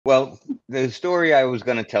Well, the story I was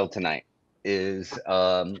going to tell tonight is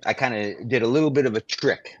I kind of did a little bit of a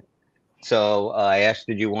trick. So I asked,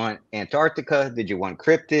 did you want Antarctica? Did you want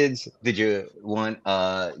cryptids? Did you want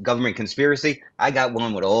government conspiracy? I got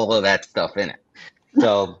one with all of that stuff in it.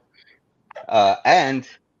 So, and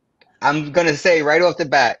I'm going to say right off the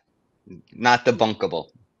bat, not debunkable.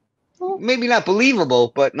 Maybe not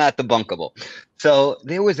believable, but not debunkable. So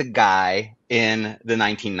there was a guy in the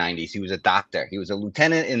 1990s. He was a doctor. He was a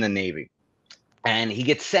lieutenant in the Navy, and he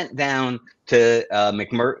gets sent down to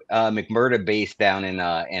McMurdo Base down in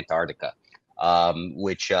Antarctica,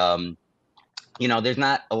 which there's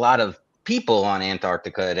not a lot of people on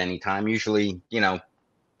Antarctica at any time. Usually,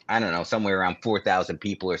 I don't know, somewhere around 4,000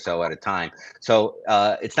 people or so at a time. So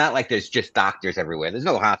it's not like there's just doctors everywhere. There's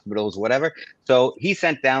no hospitals, whatever. So he's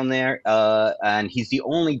sent down there, and he's the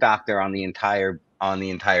only doctor on the entire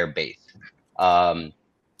base. Um,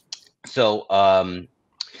 so um,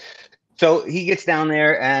 so he gets down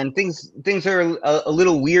there, and things are a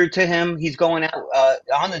little weird to him. He's going out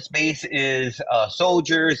on this base is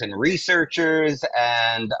soldiers and researchers,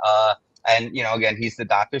 and again, he's the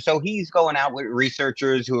doctor, so he's going out with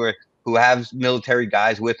researchers who have military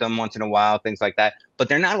guys with them once in a while, things like that. But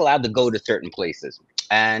they're not allowed to go to certain places,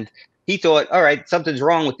 and he thought, all right, something's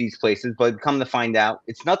wrong with these places. But come to find out,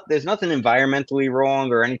 it's not. There's nothing environmentally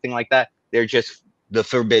wrong or anything like that. They're just the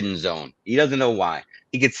forbidden zone. He doesn't know why.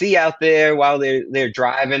 He could see out there while they're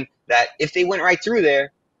driving that if they went right through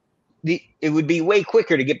there, it would be way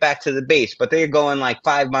quicker to get back to the base. But they're going like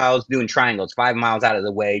 5 miles doing triangles, 5 miles out of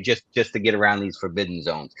the way just to get around these forbidden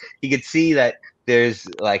zones. He could see that there's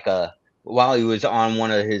like while he was on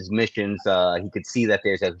one of his missions, he could see that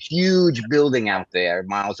there's a huge building out there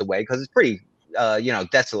miles away because it's pretty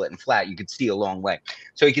desolate and flat. You could see a long way.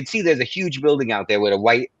 So he could see there's a huge building out there with a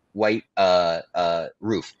white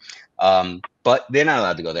roof. But they're not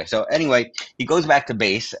allowed to go there. So anyway, he goes back to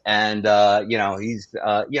base, and he's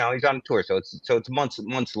on a tour, so it's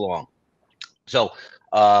months long. So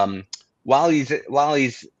while he's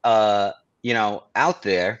out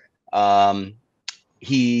there,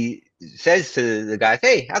 he says to the guys,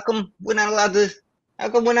 "Hey, how come we're not allowed to? How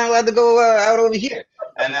come we're not allowed to go out over here?"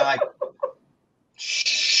 And they're like,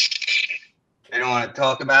 "Shh." They don't want to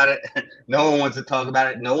talk about it. No one wants to talk about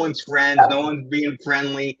it. No one's friends. No one's being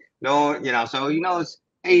friendly. No, so he knows,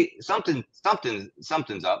 hey, something's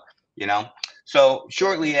up, So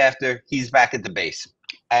shortly after, he's back at the base.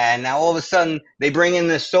 And now all of a sudden, they bring in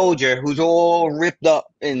this soldier who's all ripped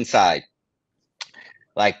up inside,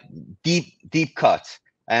 like deep cuts.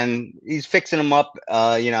 And he's fixing him up,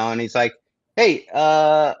 and he's like, hey,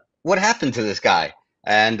 what happened to this guy?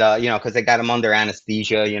 And, because they got him under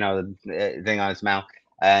anesthesia, the thing on his mouth.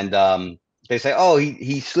 And they say, oh,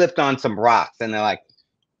 he slipped on some rocks. And they're like,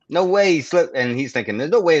 no way he slipped. And he's thinking, there's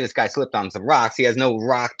no way this guy slipped on some rocks. He has no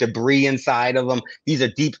rock debris inside of him. These are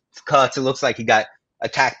deep cuts. It looks like he got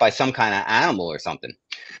attacked by some kind of animal or something.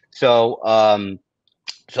 So,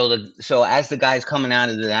 so as the guy's coming out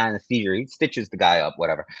of the anesthesia, he stitches the guy up,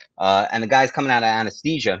 whatever. And the guy's coming out of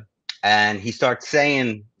anesthesia, and he starts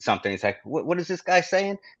saying something. He's like, what is this guy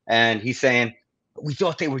saying? And he's saying, we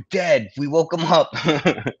thought they were dead. We woke them up.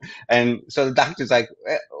 And so the doctor's like,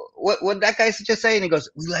 what that guy's just saying? He goes,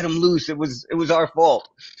 we let him loose. It was our fault.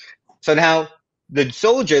 So now the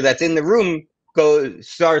soldier that's in the room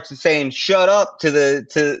starts saying, shut up to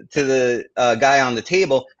the guy on the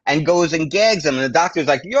table, and goes and gags him. And the doctor's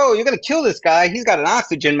like, yo, you're going to kill this guy. He's got an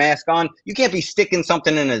oxygen mask on. You can't be sticking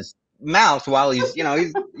something in his mouth while he's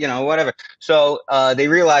whatever. So they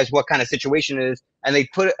realize what kind of situation it is, and they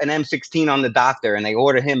put an M16 on the doctor, and they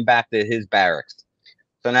order him back to his barracks.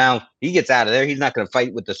 So now he gets out of there. He's not going to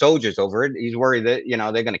fight with the soldiers over it. He's worried that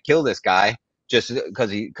they're going to kill this guy just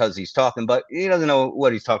because he's talking, but he doesn't know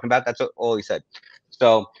what he's talking about. That's all he said.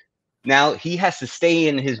 So now he has to stay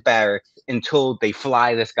in his barracks until they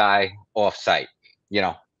fly this guy off site.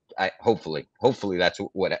 Hopefully that's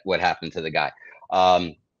what happened to the guy.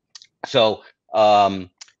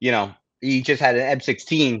 He just had an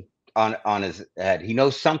M16 on his head. He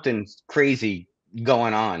knows something's crazy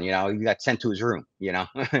going on. He got sent to his room.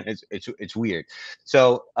 It's weird.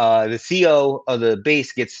 So the CO of the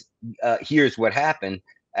base hears what happened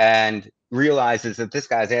and realizes that this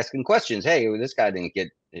guy's asking questions. Hey, this guy didn't get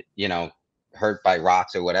hurt by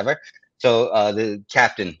rocks or whatever. So the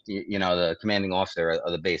captain, the commanding officer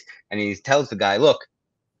of the base, and he tells the guy, look,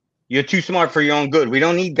 you're too smart for your own good. We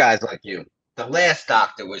don't need guys like you. The last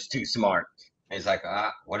doctor was too smart. And he's like,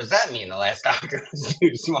 what does that mean? The last doctor was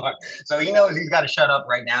too smart. So he knows he's got to shut up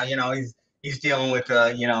right now. He's dealing with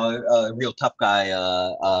a real tough guy,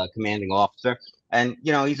 commanding officer, and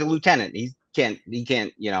he's a lieutenant. He's he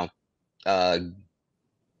can't, uh,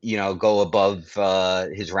 go above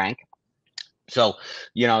his rank. So,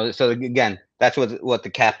 so again, that's what the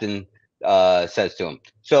captain says to him.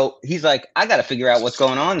 So he's like, I got to figure out what's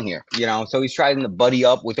going on here. So he's trying to buddy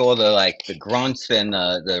up with all the grunts and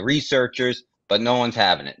the researchers, but no one's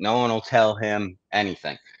having it. No one will tell him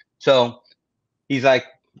anything. So he's like,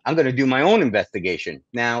 I'm going to do my own investigation.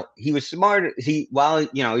 Now he was smart. While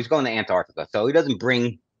he's going to Antarctica, so he doesn't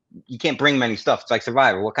bring. You can't bring many stuff. It's like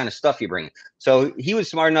Survivor. What kind of stuff you bring? So he was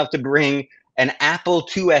smart enough to bring an Apple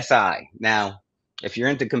IIsi. Now, if you're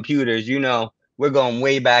into computers, we're going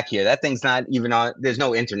way back here. That thing's not even on. There's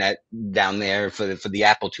no internet down there for the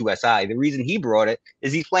Apple IIsi. The reason he brought it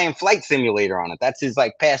is he's playing Flight Simulator on it. That's his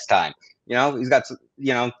like pastime. He's got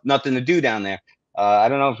nothing to do down there. I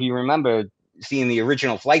don't know if you remember seeing the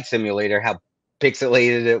original Flight Simulator, how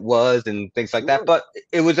pixelated it was and things like that. Sure. But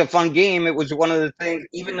it was a fun game. It was one of the things,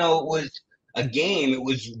 even though it was a game, it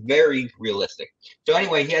was very realistic. So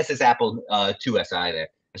anyway, he has this Apple IIsi there.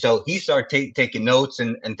 So he started taking notes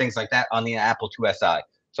and things like that on the Apple IIsi.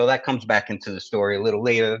 So that comes back into the story a little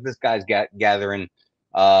later. This guy's gathering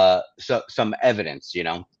some evidence,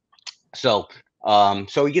 So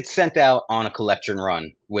so he gets sent out on a collection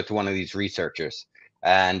run with one of these researchers,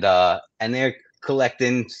 and they're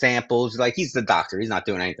collecting samples. Like, he's the doctor, he's not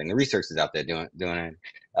doing anything. The researchers out there doing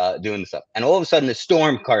the stuff. And all of a sudden, the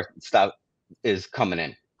storm car stuff is coming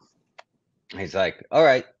in. He's like, "All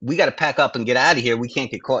right, we got to pack up and get out of here. We can't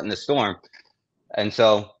get caught in the storm." And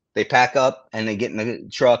so they pack up and they get in the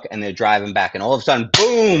truck and they're driving back. And all of a sudden,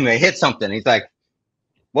 boom! They hit something. He's like,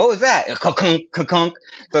 what was that? Ka-kunk.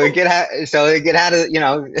 So they get out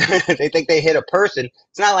of, they think they hit a person.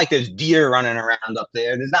 It's not like there's deer running around up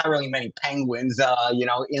there. There's not really many penguins,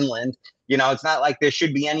 inland. It's not like there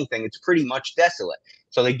should be anything. It's pretty much desolate.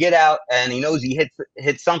 So they get out, and he knows he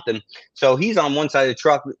hit something. So he's on one side of the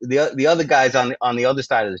truck. The other guy's on the other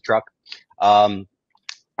side of the truck. Um,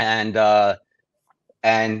 and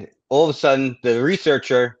and all of a sudden, the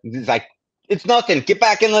researcher is like, "It's nothing. Get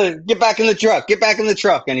back in the truck. Get back in the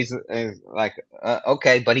truck." And he's like,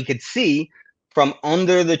 "Okay," but he could see from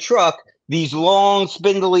under the truck these long,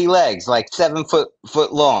 spindly legs, like 7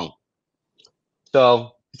 foot long.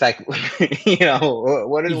 So it's like, what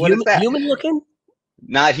is that? Human looking?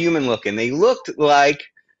 Not human looking. They looked like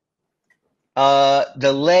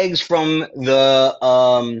the legs from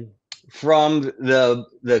the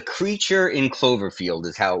creature in Cloverfield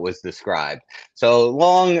is how it was described. So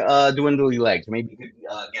long, dwindly legs. Maybe you could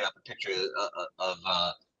get up a picture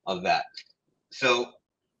of that. So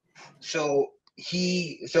so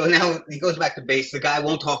now he goes back to base. The guy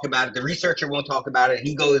won't talk about it. The researcher won't talk about it.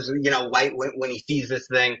 He goes, white when he sees this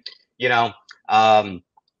thing, you know. Um,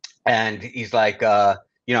 and he's like, I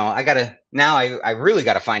really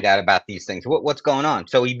gotta find out about these things. What's going on?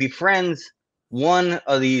 So he befriends one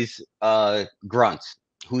of these grunts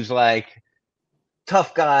who's like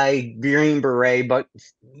tough guy, green beret, but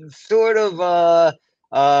sort of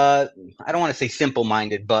I don't want to say simple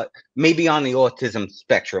minded, but maybe on the autism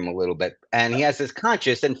spectrum a little bit. And he has this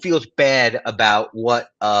conscience and feels bad about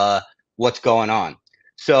what's going on.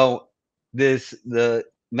 So the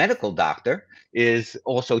medical doctor is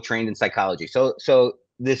also trained in psychology. So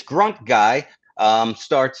this grunt guy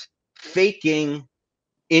starts faking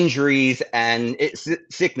injuries and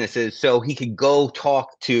sicknesses so he could go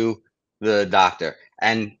talk to the doctor.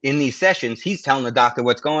 And in these sessions, he's telling the doctor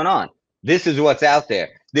what's going on. This is what's out there.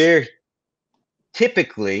 They're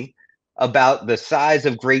typically about the size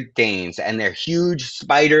of Great Danes, and they're huge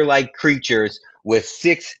spider-like creatures with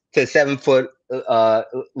 6 to 7 foot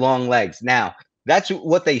long legs. Now, that's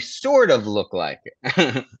what they sort of look like.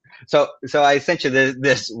 So I sent you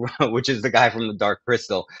this, which is the guy from the Dark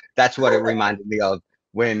Crystal. That's what it reminded me of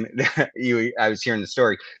when I was hearing the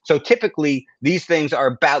story. So typically these things are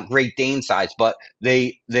about Great Dane size, but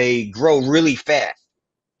they grow really fast.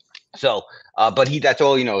 So, but that's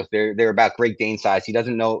all he knows. They're about Great Dane size. He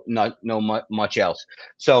doesn't know much else.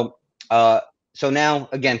 So, so now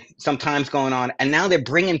again, some time's going on, and now they're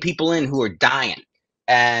bringing people in who are dying,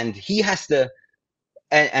 and he has to.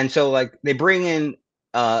 And so like they bring in,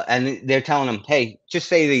 and they're telling him, hey, just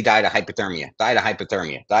say they died of hypothermia, died of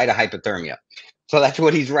hypothermia, died of hypothermia. So that's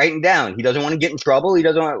what he's writing down. He doesn't want to get in trouble. He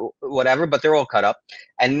doesn't want whatever, but they're all cut up.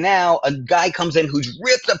 And now a guy comes in who's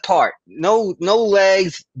ripped apart. No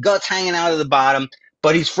legs, guts hanging out of the bottom,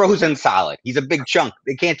 but he's frozen solid. He's a big chunk.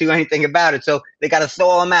 They can't do anything about it. So they got to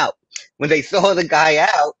thaw him out. When they thaw the guy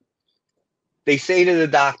out, they say to the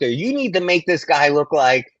doctor, you need to make this guy look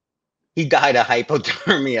like he died of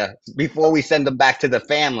hypothermia before we send him back to the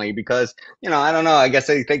family because, I don't know. I guess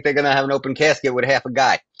they think they're going to have an open casket with half a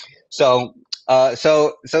guy. So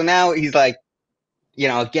So now he's like,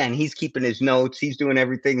 again, he's keeping his notes. He's doing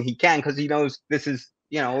everything he can because he knows this is,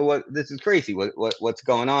 what this is crazy. What's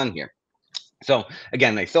going on here? So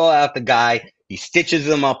again, they thaw out the guy. He stitches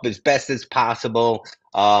them up as best as possible,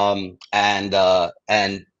 and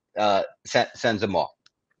sends them off.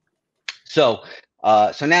 So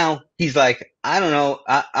now he's like, I don't know,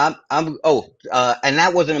 and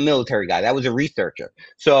that wasn't a military guy. That was a researcher.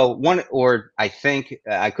 So or I think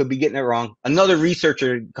I could be getting it wrong. Another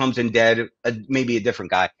researcher comes in dead, maybe a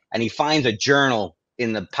different guy, and he finds a journal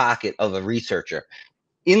in the pocket of a researcher.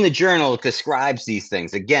 In the journal, it describes these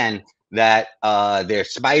things again, that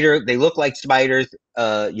they look like spiders,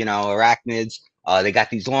 arachnids. They got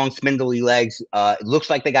these long spindly legs. It looks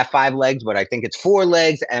like they got 5 legs, but I think it's 4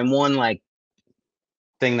 legs and one like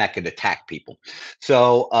thing that could attack people.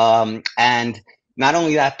 So and not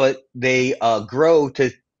only that, but they grow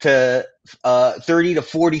to 30 to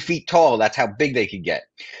 40 feet tall. That's how big they could get.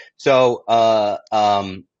 So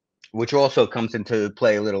which also comes into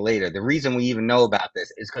play a little later. The reason we even know about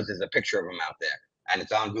this is because there's a picture of them out there, and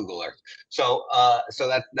it's on Google Earth. So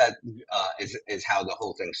that is how the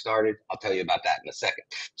whole thing started. I'll tell you about that in a second.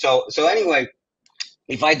 So anyway,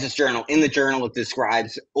 he finds this journal. In the journal, it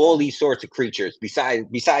describes all these sorts of creatures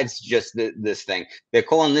besides just this thing. They're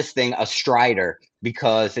calling this thing a strider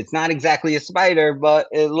because it's not exactly a spider, but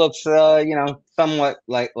it looks, somewhat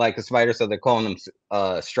like a spider. So they're calling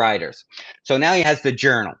them striders. So now he has the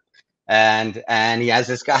journal, and he has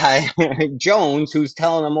this guy Jones who's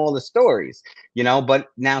telling him all the stories. But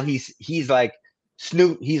now he's like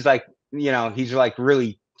he's like he's like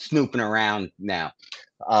really snooping around now.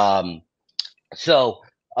 So,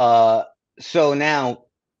 so now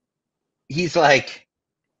he's like,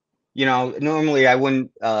 normally I wouldn't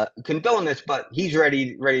condone this, but he's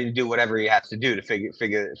ready to do whatever he has to do to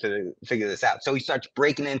figure this out. So he starts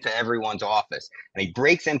breaking into everyone's office, and he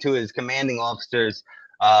breaks into his commanding officer's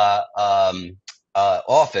office.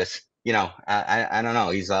 I don't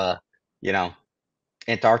know. He's you know,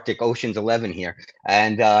 Antarctic Ocean's 11 here,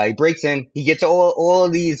 and he breaks in. He gets all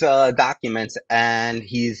of these documents, and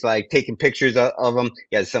he's like taking pictures of them.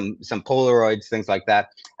 He has some Polaroids, things like that,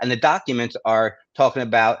 and the documents are talking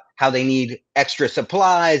about how they need extra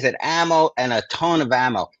supplies and ammo and a ton of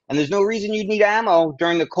ammo. And there's no reason you'd need ammo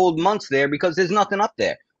during the cold months there because there's nothing up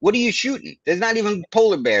there. What are you shooting? There's not even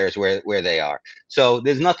polar bears where they are, so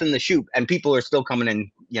there's nothing to shoot, and people are still coming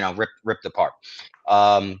in, ripped apart.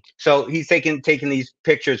 So he's taking these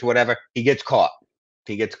pictures, whatever. He gets caught.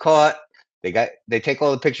 He gets caught. They take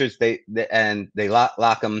all the pictures. And they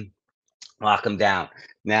lock him down.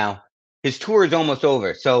 Now his tour is almost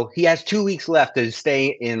over, so he has 2 weeks left to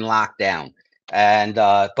stay in lockdown. And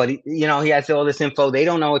but he has all this info. They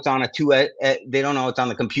don't know it's on they don't know it's on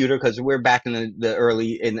the computer because we're back in the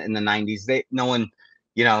early in the 90s. No one,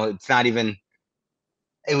 it's not even.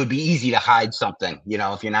 It would be easy to hide something,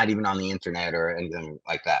 if you're not even on the internet or anything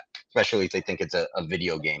like that, especially if they think it's a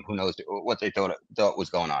video game. Who knows what they thought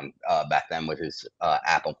was going on back then with his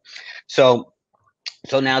Apple. So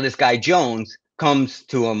now this guy Jones comes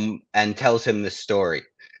to him and tells him this story.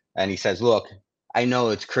 And he says, look, I know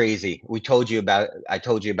it's crazy. I told you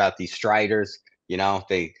about these striders.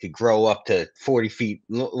 They could grow up to 40 feet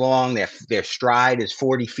long. Their stride is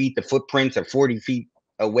 40 feet. The footprints are 40 feet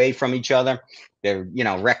away from each other. They're,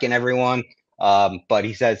 wrecking everyone. But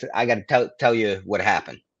he says, I got to tell you what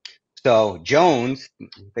happened. So Jones, I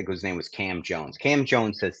think his name was Cam Jones. Cam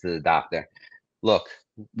Jones says to the doctor, look,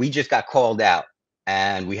 we just got called out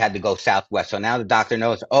and we had to go southwest. So now the doctor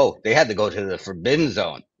knows, they had to go to the forbidden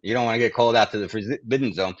zone. You don't want to get called out to the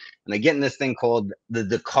forbidden zone. And they get in this thing called the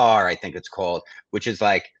Dakar, I think it's called, which is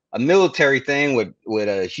like a military thing with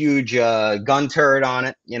a huge gun turret on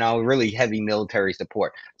it, really heavy military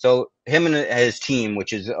support. So him and his team,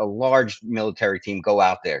 which is a large military team, go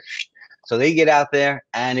out there. So they get out there,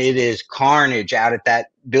 and it is carnage out at that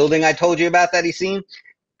building I told you about that he's seen.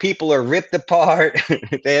 People are ripped apart.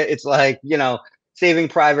 It's like, Saving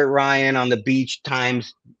Private Ryan on the beach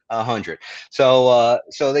times 100. So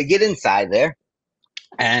they get inside there,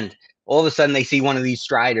 and all of a sudden they see one of these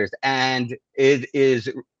striders, and it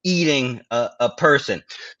is eating a person.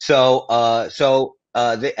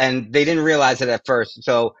 And they didn't realize it at first.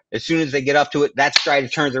 So as soon as they get up to it, that strider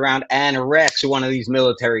turns around and wrecks one of these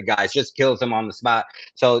military guys, just kills him on the spot.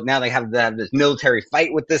 So now they have to have this military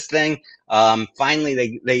fight with this thing.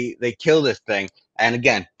 Finally, they kill this thing, and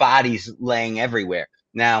again, bodies laying everywhere.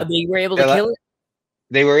 Now they were able to kill it.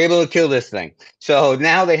 They were able to kill this thing. So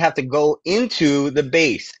now they have to go into the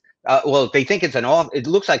base. Well, they think it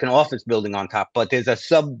looks like an office building on top, but there's a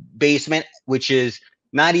sub basement, which is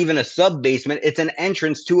not even a sub basement. It's an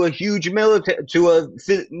entrance to a huge military,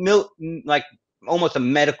 like almost a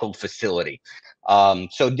medical facility.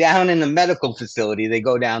 So down in the medical facility, they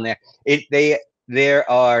go down there. There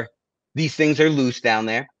are these things are loose down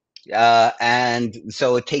there, and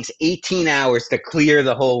so it takes 18 hours to clear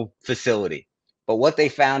the whole facility. But what they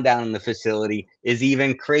found down in the facility is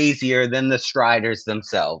even crazier than the Striders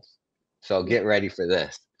themselves. So get ready for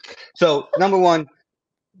this. So number one,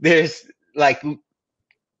 there's like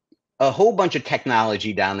a whole bunch of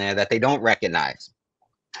technology down there that they don't recognize.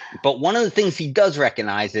 But one of the things he does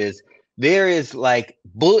recognize is there is like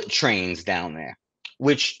bullet trains down there,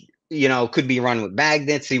 which, you know, could be run with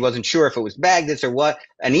magnets. He wasn't sure if it was magnets or what.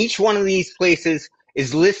 And each one of these places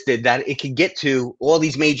is listed that it could get to all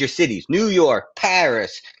these major cities, New York,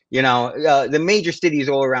 Paris, you know, the major cities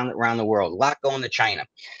all around the world, a lot going to China.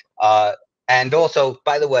 And also,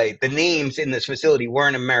 by the way, the names in this facility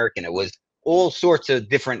weren't American. It was all sorts of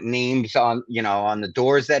different names on, you know, on the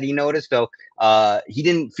doors that he noticed. So he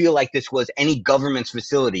didn't feel like this was any government's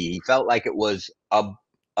facility. He felt like it was a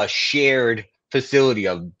shared facility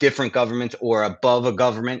of different governments or above a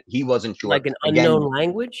government. He wasn't sure. Like an unknown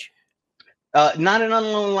language? Not an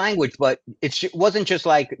unknown language, but it wasn't just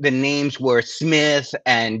like the names were Smith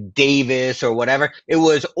and Davis or whatever. It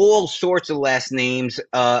was all sorts of last names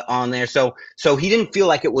on there. So he didn't feel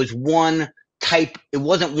like it was one type. It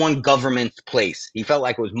wasn't one government's place. He felt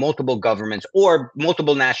like it was multiple governments or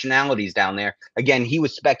multiple nationalities down there. Again, he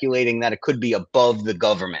was speculating that it could be above the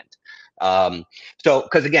government. So,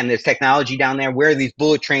 because again, there's technology down there. Where are these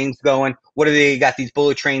bullet trains going? What do they got these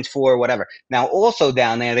bullet trains for? Whatever. Now, also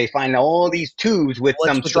down there, they find all these tubes with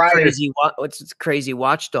some Striders. What's this crazy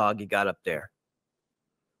watchdog you got up there?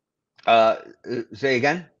 Say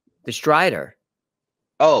again. The Strider.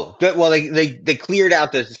 Oh, well, they cleared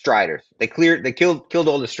out the Striders. They killed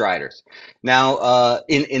all the Striders. Now,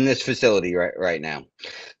 in this facility right now.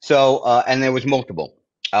 So, and there was multiple.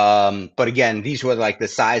 But again, these were like the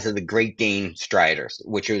size of the Great Dane Striders,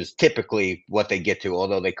 which is typically what they get to,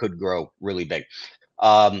 although they could grow really big.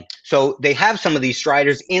 So they have some of these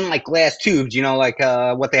Striders in like glass tubes, you know, like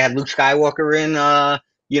what they had Luke Skywalker in,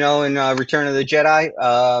 you know, in Return of the Jedi,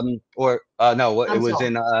 no, it was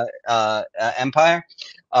in Empire.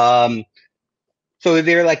 So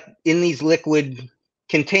they're like in these liquid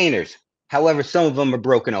containers. However, some of them are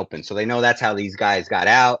broken open, so they know that's how these guys got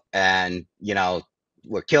out, and you know,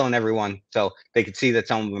 we're killing everyone, so they could see that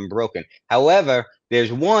some of them broken. However,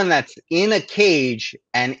 there's one that's in a cage,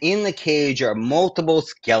 and in the cage are multiple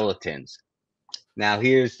skeletons. Now,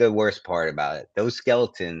 here's the worst part about it. Those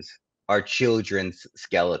skeletons are children's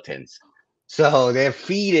skeletons. So they're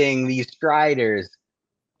feeding these Striders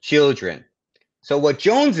children. So what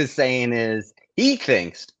Jones is saying is he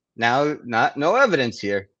thinks, now, no evidence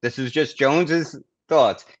here, this is just Jones's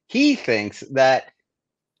thoughts. He thinks that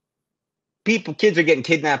kids are getting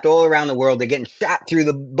kidnapped all around the world. They're getting shot through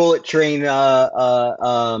the bullet train,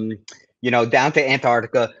 you know, down to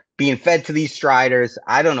Antarctica, being fed to these Striders.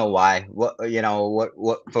 I don't know why. What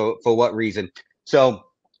for what reason? So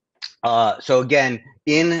again,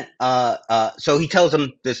 so he tells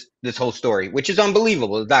them this whole story, which is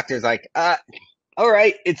unbelievable. The doctor's like, all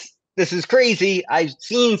right, this is crazy. I've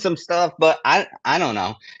seen some stuff, but I don't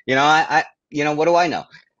know. You know, I you know, what do I know?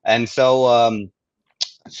 And so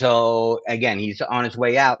again, he's on his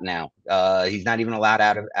way out now. He's not even allowed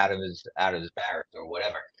out of his barracks or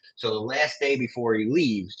whatever. So the last day before he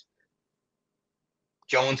leaves,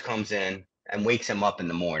 Jones comes in and wakes him up in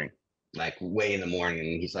the morning, like way in the morning,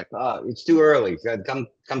 and he's like, "Oh, it's too early. Come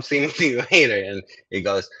see me later." And he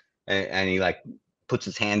goes and he like puts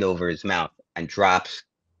his hand over his mouth and drops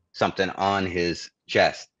something on his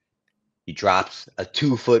chest. He drops a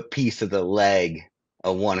 2-foot piece of the leg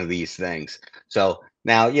of one of these things. So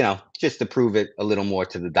now, you know, just to prove it a little more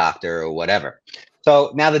to the doctor or whatever.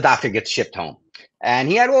 So now the doctor gets shipped home. And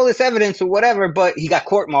he had all this evidence or whatever, but he got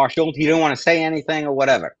court-martialed. He didn't want to say anything or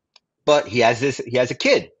whatever. But he has a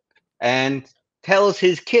kid and tells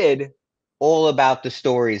his kid all about the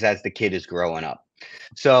stories as the kid is growing up.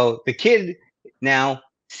 So the kid now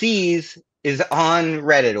is on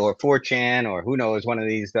Reddit or 4chan or who knows, one of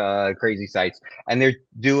these crazy sites, and they're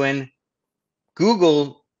doing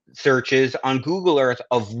Google searches on Google Earth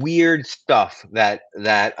of weird stuff that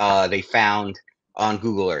they found on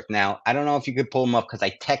Google Earth. Now, I don't know if you could pull them up because I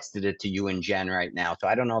texted it to you and Jen right now, so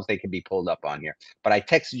I don't know if they could be pulled up on here. But I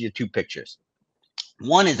texted you 2 pictures.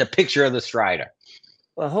 One is a picture of the Strider.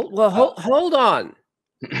 Well, hold on.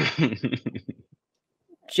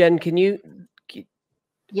 Jen, can you?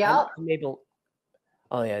 Yeah. I'm able.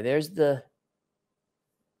 Oh yeah, there's the.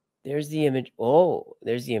 There's the image. Oh,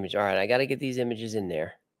 there's the image. All right, I got to get these images in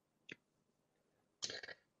there.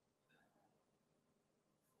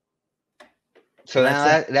 So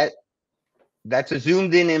now that's a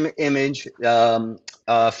zoomed in image from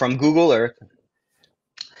Google Earth.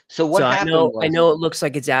 So what So happened I was, know it looks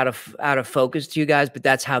like it's out of focus to you guys, but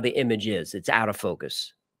that's how the image is. It's out of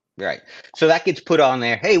focus. right. So that gets put on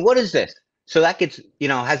there. Hey, what is this? So that gets,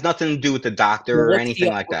 has nothing to do with the doctor Well, or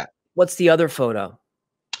anything like that. what's the other photo?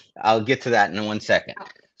 I'll get to that in 1 second. Okay.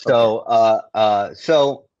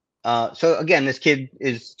 So again, this kid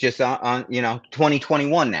is just on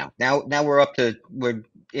 2021 now. Now we're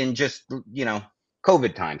in just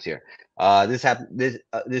COVID times here. This happened.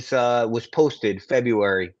 This was posted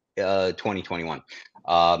February 2021,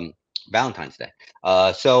 Valentine's Day.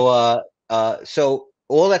 So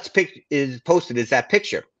all that's is posted is that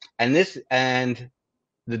picture, and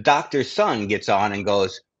the doctor's son gets on and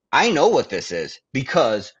goes, I know what this is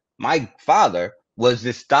because my father was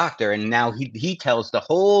this doctor, and now he tells the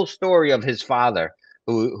whole story of his father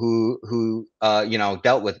who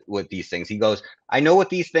dealt with these things. He goes, I know what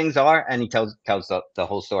these things are, and he tells the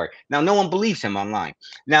whole story. Now no one believes him online.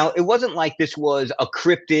 Now it wasn't like this was a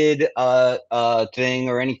cryptid thing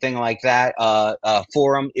or anything like that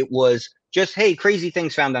forum. It was just, hey, crazy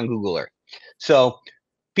things found on Google Earth. So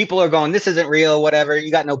people are going, this isn't real, whatever. You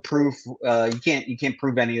got no proof. You can't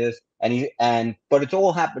prove any of this. But it's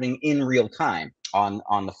all happening in real time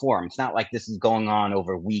on the forum. It's not like this is going on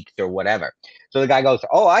over weeks or whatever. So the guy goes,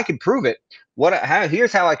 oh, I can prove it.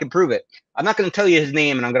 Here's how I can prove it. I'm not going to tell you his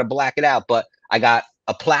name and I'm going to black it out, but I got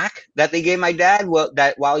a plaque that they gave my dad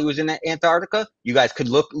while he was in Antarctica. You guys could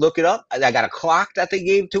look it up. I got a clock that they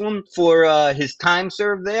gave to him for his time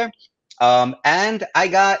served there. And I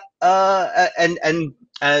got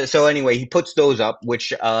so anyway, he puts those up,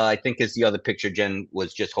 which I think is the other picture Jen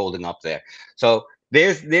was just holding up there. So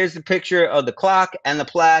there's the picture of the clock and the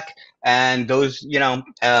plaque, and those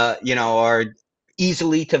are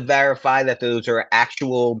easily to verify that those are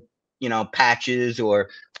actual patches or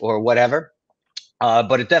whatever.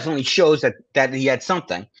 But it definitely shows that he had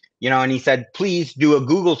something, and he said, please do a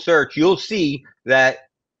Google search. You'll see that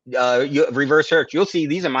you reverse search. You'll see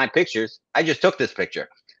these are my pictures. I just took this picture.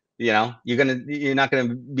 You're not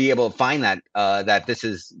gonna be able to find that this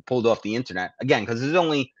is pulled off the internet again, because it's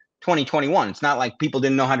only 2021. It's not like people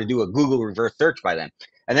didn't know how to do a Google reverse search by then.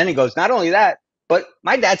 And then he goes, not only that, but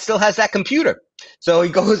my dad still has that computer. So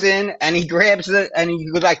he goes in and he grabs it and he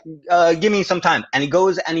goes like, give me some time. And he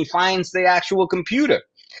goes and he finds the actual computer.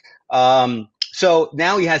 So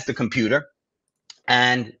now he has the computer,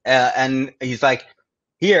 and he's like,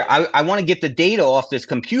 here, I want to get the data off this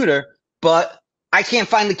computer, but I can't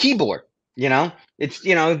find the keyboard. It's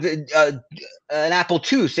an Apple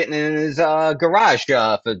II sitting in his garage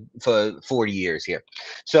for 40 years here.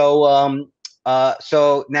 So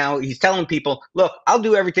now he's telling people, look, I'll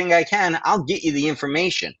do everything I can. I'll get you the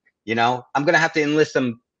information. I'm gonna have to enlist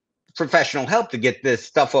some professional help to get this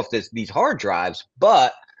stuff off these hard drives,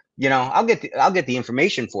 but I'll get the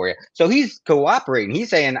information for you. So he's cooperating. He's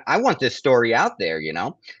saying, I want this story out there.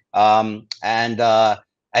 And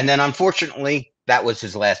then unfortunately that was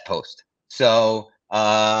his last post. So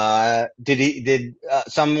did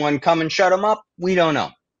someone come and shut him up? We don't know,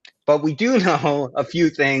 but we do know a few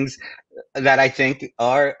things that I think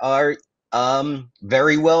are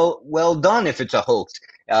very well done if it's a hoax.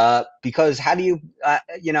 Because how do you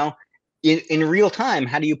in real time,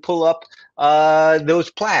 how do you pull up those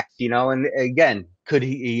plaques? And again, could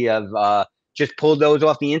he have just pulled those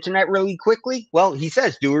off the internet really quickly? Well, he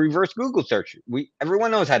says do a reverse Google search.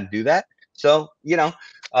 Everyone knows how to do that. So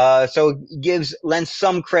so it lends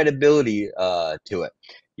some credibility to it.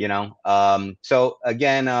 So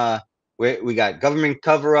again, we got government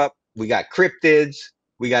cover up, we got cryptids,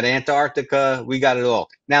 we got Antarctica, we got it all.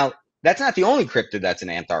 Now that's not the only cryptid that's in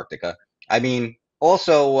Antarctica. I mean,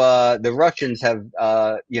 also the Russians have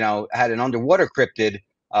had an underwater cryptid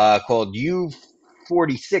called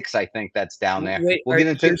U-46, I think that's down there. Wait, We'll get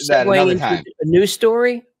into you're that another segueing into time. a news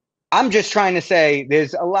story? I'm just trying to say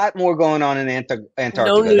there's a lot more going on in Antarctica.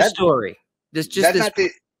 No news story. That's not the.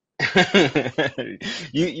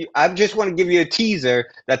 I just want to give you a teaser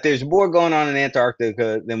that there's more going on in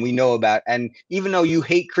Antarctica than we know about. And even though you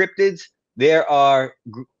hate cryptids, there are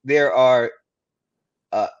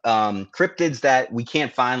cryptids that we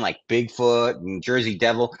can't find, like Bigfoot and Jersey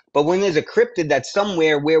Devil. But when there's a cryptid that's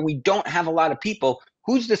somewhere where we don't have a lot of people,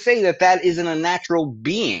 who's to say that isn't a natural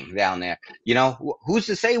being down there? Who's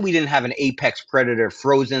to say we didn't have an apex predator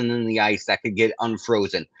frozen in the ice that could get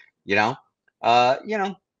unfrozen?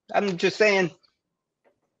 I'm just saying,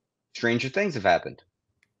 stranger things have happened.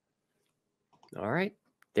 All right.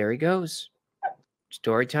 There he goes.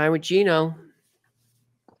 Story time with Gino.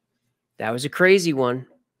 That was a crazy one.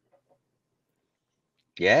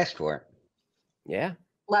 You asked for it. Yeah.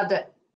 Loved it.